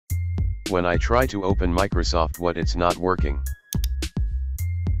When I try to open Microsoft Word, it's not working.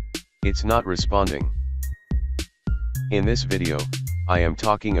 It's not responding. In this video, I am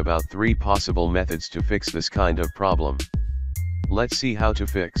talking about 3 possible methods to fix this kind of problem. Let's see how to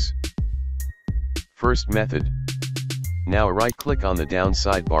fix. First method. Now right-click on the down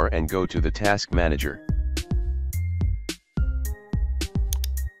sidebar and go to the Task Manager.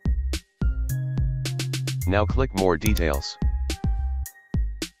 Now click More Details.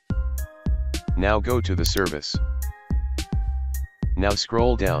 Now go to the service. Now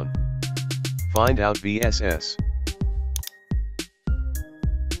scroll down. Find out VSS.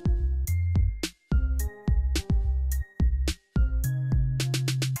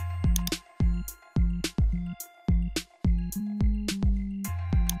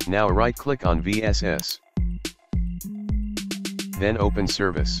 Now right-click on VSS. Then open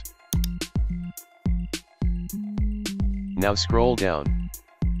Service. Now scroll down.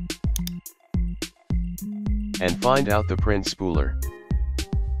 And find out the print spooler.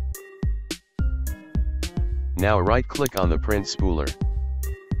 Now right-click on the print spooler.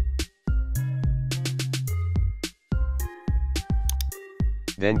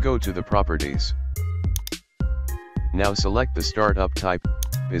 Then go to the properties. Now select the startup type,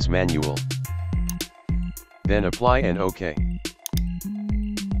 is manual. Then apply and OK.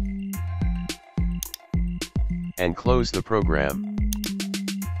 And close the program.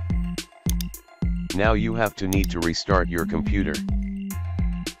 Now you have to need to restart your computer.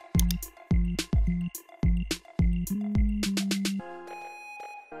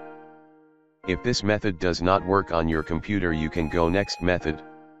 If this method does not work on your computer, you can go next method.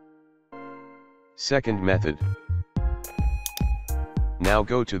 Second method. Now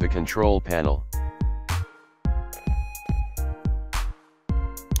go to the control panel.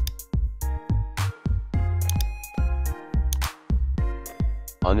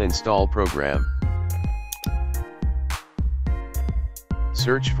 Uninstall program.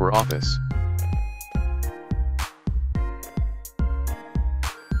 Search for Office.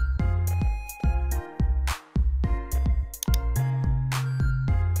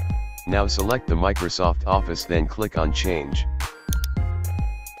 Now select the Microsoft Office, then click on Change.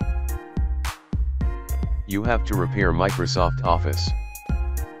 You have to repair Microsoft Office.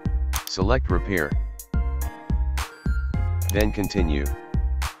 Select Repair. Then Continue.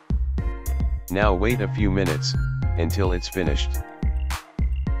 Now wait a few minutes, until it's finished.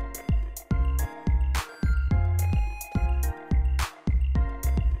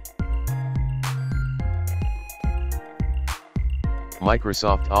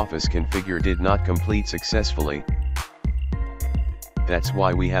 Microsoft Office configure did not complete successfully. That's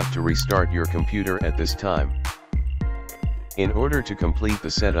why we have to restart your computer at this time. In order to complete the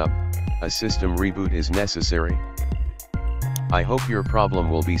setup, a system reboot is necessary. I hope your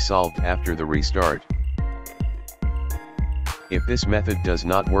problem will be solved after the restart. If this method does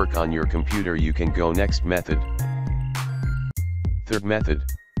not work on your computer, you can go next method. Third method.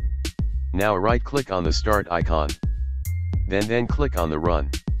 Now right-click on the Start icon. Then click on the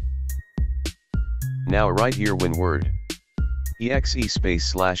Run. Now right here WinWord.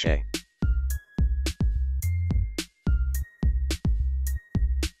 exe/a.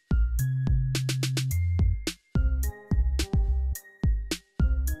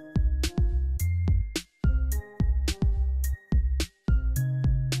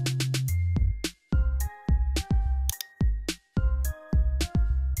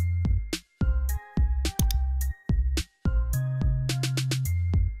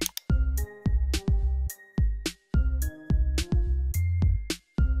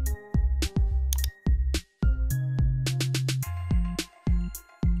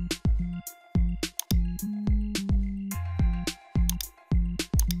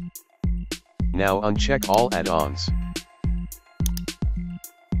 Now uncheck all add-ons.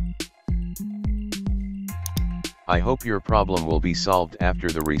 I hope your problem will be solved after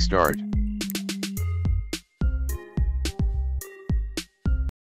the restart.